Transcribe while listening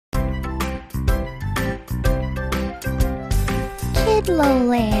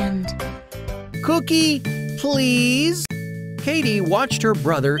KidloLand. Cookie, please. Katie watched her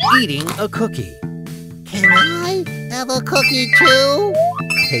brother eating a cookie. Can I have a cookie too?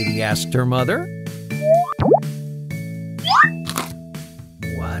 Katie asked her mother.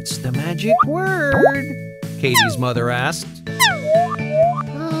 What's the magic word? Katie's mother asked.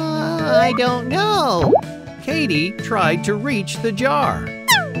 I don't know. Katie tried to reach the jar.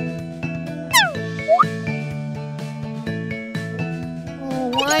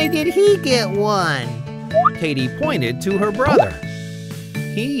 Why did he get one? Katie pointed to her brother.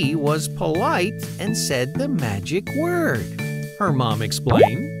 He was polite and said the magic word, her mom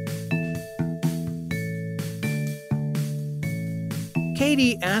explained.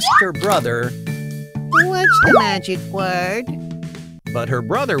 Katie asked her brother, What's the magic word? but her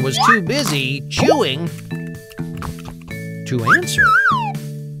brother was too busy chewing to answer.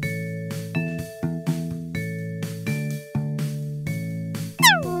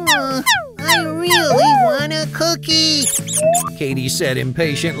 I really want a cookie. Katie said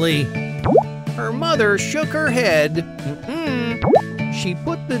impatiently. Her mother shook her head. She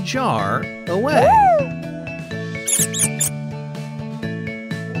put the jar away.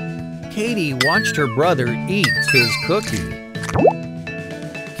 Katie watched her brother eat his cookie.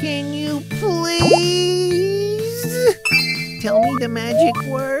 Can you please tell me the magic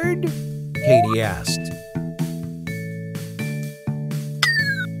word? Katie asked.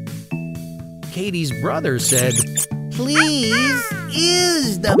 Katie's brother said, Please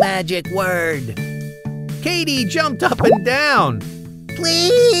is the magic word. Katie jumped up and down.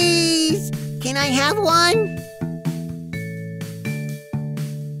 Please, can I have one?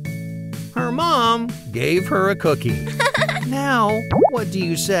 Her mom gave her a cookie. Now, what do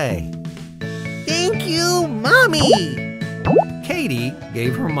you say? Thank you, Mommy. Katie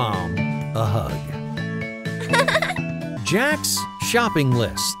gave her mom a hug. Jack's shopping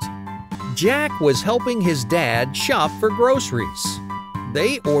list. Jack was helping his dad shop for groceries.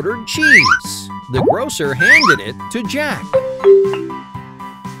 They ordered cheese. The grocer handed it to Jack.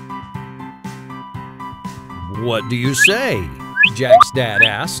 What do you say? Jack's dad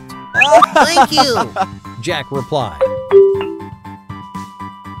asked. Thank you. Jack replied.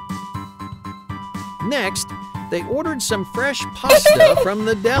 Next, they ordered some fresh pasta from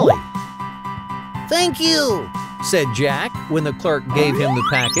the deli. Thank you, said Jack when the clerk gave him the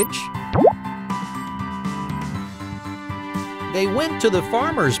package. They went to the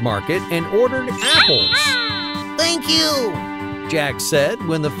farmer's market and ordered apples. Thank you, Jack said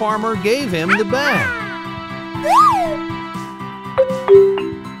when the farmer gave him the bag.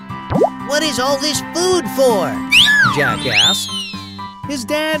 What is all this food for? Jack asked. His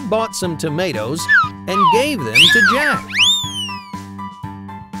dad bought some tomatoes and gave them to Jack.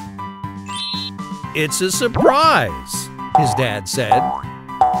 It's a surprise, his dad said.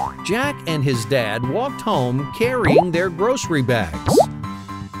 Jack and his dad walked home carrying their grocery bags.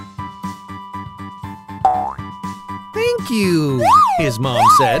 Thank you, his mom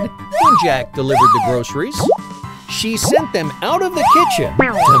said when Jack delivered the groceries. She sent them out of the kitchen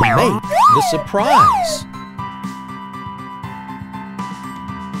to make the surprise.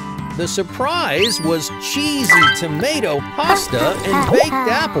 The surprise was cheesy tomato pasta and baked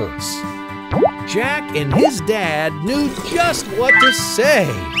apples. Jack and his dad knew just what to say.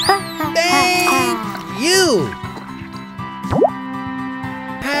 Thank you!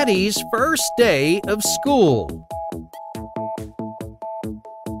 Patty's first day of school.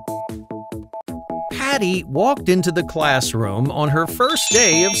 Patty walked into the classroom on her first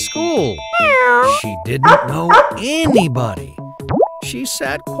day of school. She didn't know anybody. She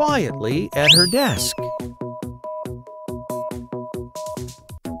sat quietly at her desk.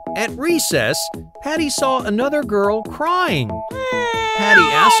 At recess, Patty saw another girl crying. Patty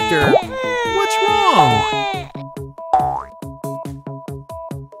asked her, "What's wrong?"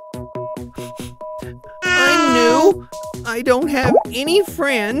 "I'm new. I don't have any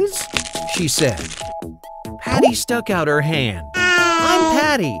friends," she said. Patty stuck out her hand. "I'm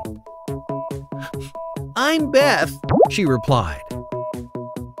Patty." "I'm Beth," she replied.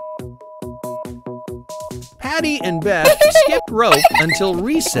 Patty and Beth skipped rope until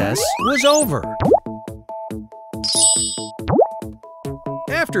recess was over.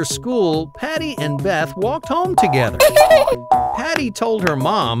 After school, Patty and Beth walked home together. Patty told her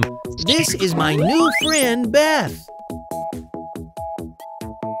mom, "This is my new friend, Beth."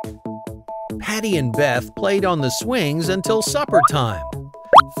 Patty and Beth played on the swings until supper time.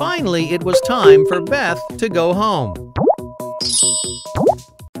 Finally, it was time for Beth to go home.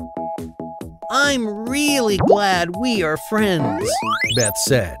 "I'm really glad we are friends," Beth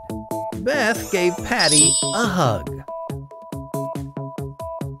said. Beth gave Patty a hug.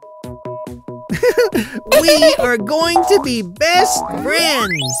 We are going to be best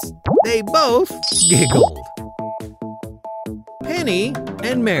friends. They both giggled. Penny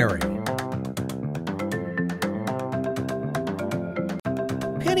and Mary.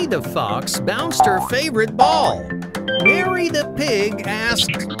 Penny the fox bounced her favorite ball. Mary the pig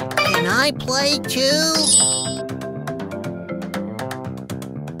asked, Can I play too?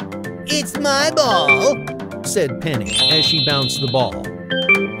 It's my ball, said Penny as she bounced the ball.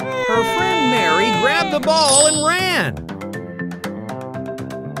 Her friend Mary grabbed the ball and ran.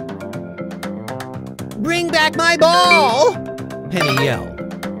 Bring back my ball, Penny yelled.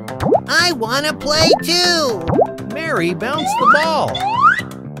 I want to play too. Mary bounced the ball.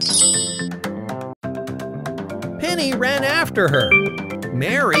 Penny ran after her.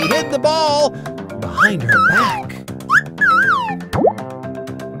 Mary hid the ball behind her back.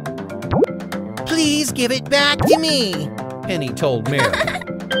 Please give it back to me, Penny told Mary.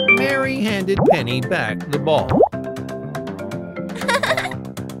 Mary handed Penny back the ball.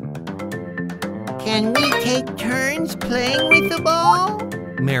 Can we take turns playing with the ball?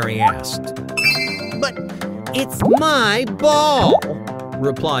 Mary asked. But it's my ball,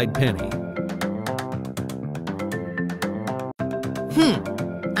 replied Penny.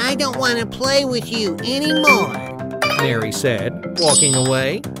 I don't want to play with you anymore, Mary said, walking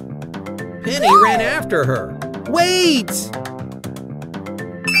away. Penny ran after her. Wait!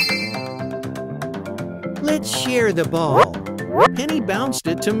 Let's share the ball. Penny bounced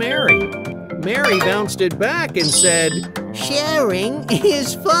it to Mary. Mary bounced it back and said, Sharing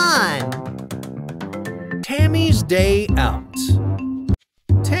is fun. Tammy's day out.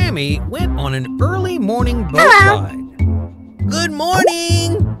 Tammy went on an early morning boat ride. Good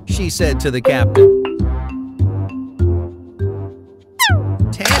morning, she said to the captain.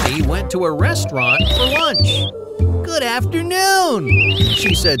 Tammy went to a restaurant for lunch. Good afternoon,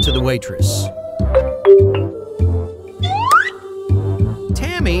 she said to the waitress.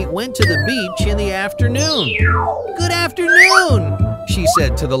 Tammy went to the beach in the afternoon. Good afternoon, she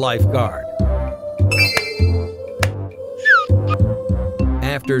said to the lifeguard.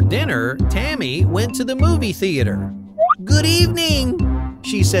 After dinner, Tammy went to the movie theater. Good evening,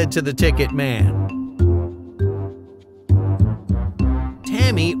 she said to the ticket man.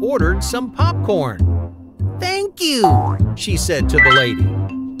 Tammy ordered some popcorn. Thank you, she said to the lady.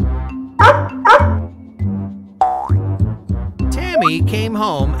 Tammy came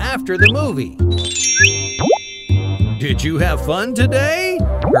home after the movie. Did you have fun today?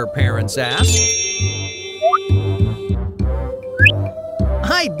 Her parents asked.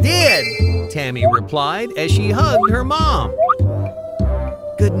 I did, Tammy replied as she hugged her mom.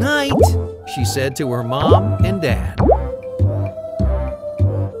 Good night, she said to her mom and dad.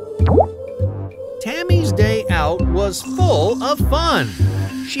 Tammy's day out was full of fun.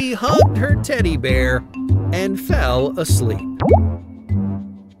 She hugged her teddy bear and fell asleep.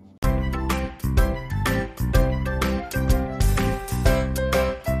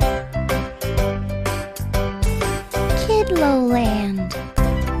 KidloLand.